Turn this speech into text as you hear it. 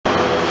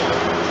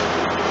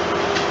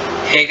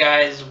Hey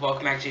guys,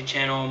 welcome back to the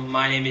channel.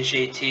 My name is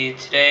JT.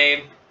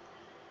 Today,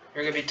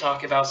 we're going to be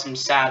talking about some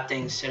sad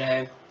things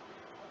today.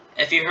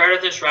 If you heard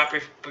of this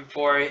rapper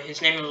before,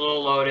 his name is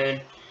Lil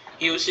Loaded.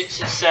 He was a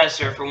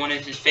successor for one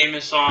of his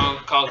famous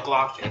songs called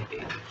Glock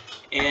Baby.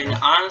 And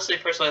honestly,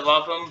 personally, I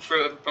love him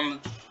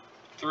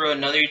through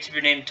another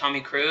YouTuber named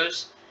Tommy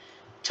Cruise.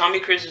 Tommy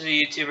Cruise is a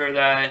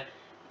YouTuber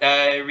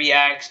that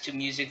reacts to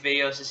music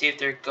videos to see if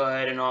they're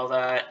good and all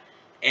that.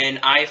 And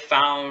I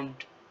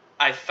found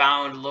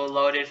Lil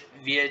Loaded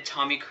via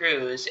Tommy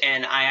Cruise,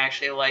 and I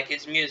actually like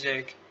his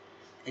music.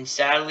 And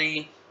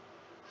sadly,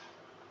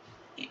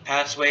 he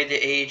passed away at the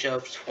age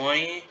of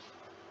 20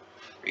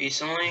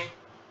 recently.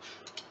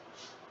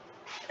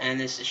 And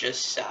this is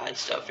just sad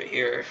stuff right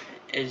here.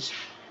 It's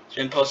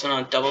been posted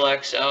on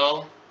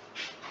XXL.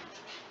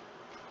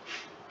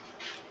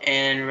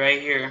 And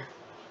right here,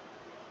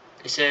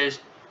 it says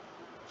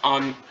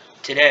on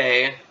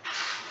today,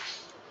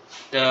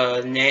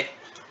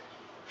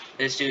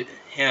 this dude,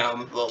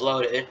 him,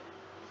 Loaded,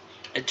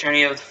 the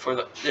attorney for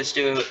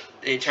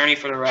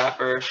the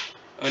rapper,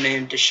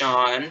 named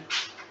Deshaun,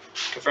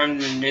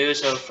 confirmed the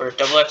news for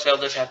XXL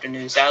this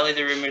afternoon. Sadly,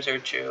 the rumors are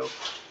true.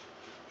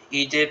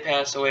 He did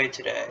pass away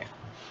today.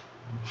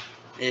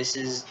 This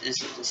is a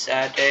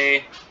sad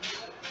day,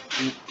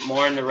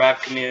 more in the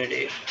rap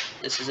community.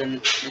 This is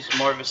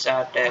more of a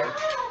sad day.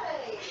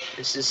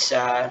 This is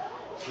sad.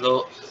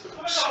 What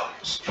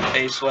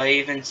I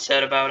even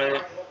said about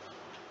it.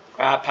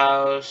 Rap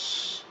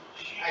House.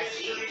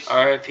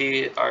 RIP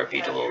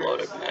to Lil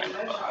Loaded, man.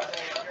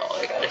 All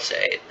I gotta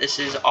say. This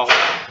is the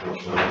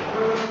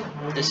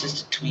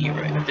tweet,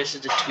 right? This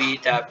is the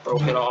tweet that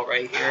broke it all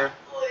right here.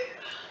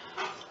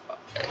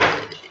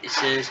 It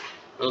says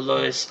Lil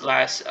Loaded's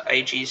last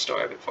IG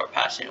story before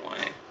passing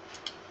away.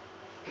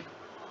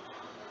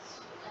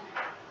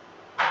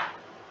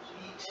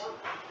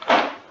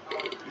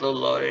 Lil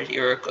Loaded,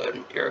 you're a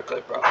good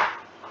bro.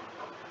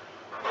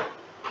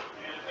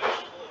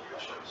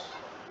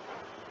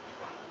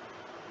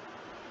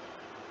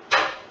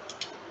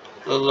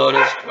 Lil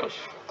Loaded's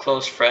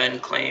close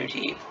friend claimed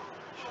he,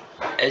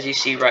 as you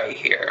see right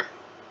here,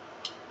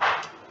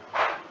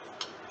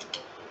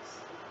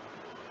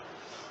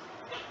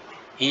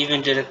 he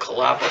even did a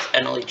collab with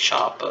NLE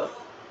Choppa.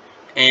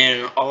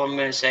 And all I'm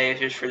gonna say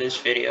just for this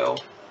video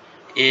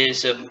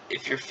is,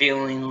 if you're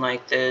feeling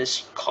like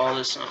this, call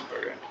this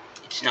number.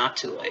 It's not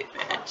too late,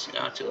 man. It's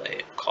not too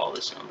late. Call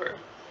this number.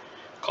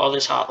 Call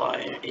this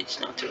hotline. It's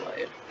not too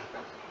late.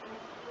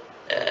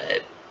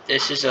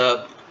 This is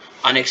a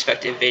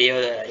unexpected video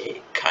that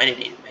I kind of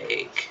need to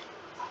make.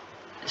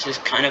 This is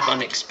kind of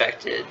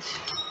unexpected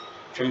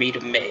for me to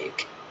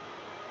make.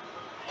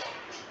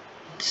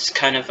 This is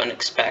kind of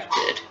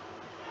unexpected.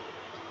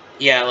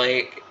 Yeah,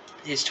 like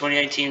his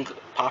 2019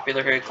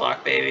 popular hit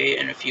Glock Baby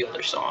and a few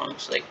other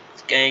songs like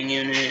Gang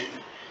Unit.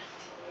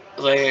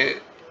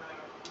 Like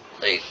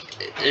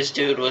this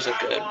dude was a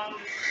good,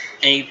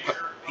 and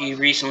he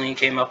recently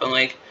came up in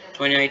like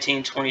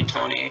 2019,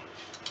 2020.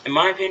 In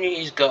my opinion,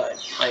 he's good.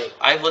 Like,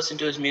 I've listened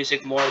to his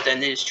music more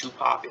than it is too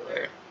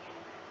popular.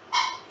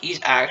 He's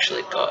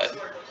actually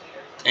good.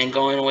 And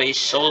going away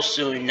so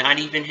soon, not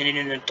even hitting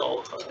an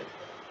adulthood,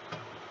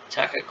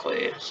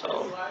 technically.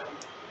 So,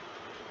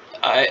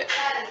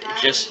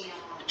 just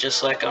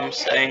like I'm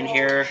saying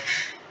here,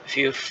 if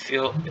you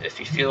feel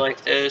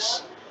like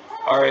this,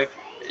 RIP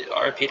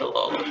to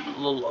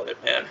Lil Loaded,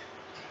 man.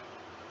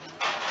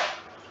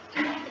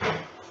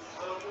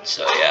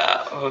 So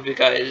yeah, I hope you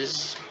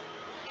guys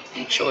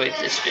enjoyed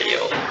this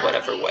video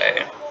whatever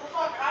way.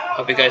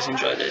 Hope you guys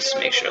enjoyed this.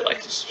 Make sure to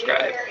like and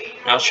subscribe.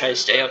 And I'll try to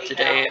stay up to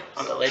date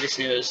on the latest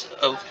news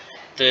of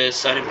the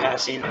sudden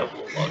passing of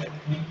Lil Loaded.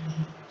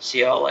 See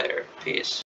y'all later. Peace.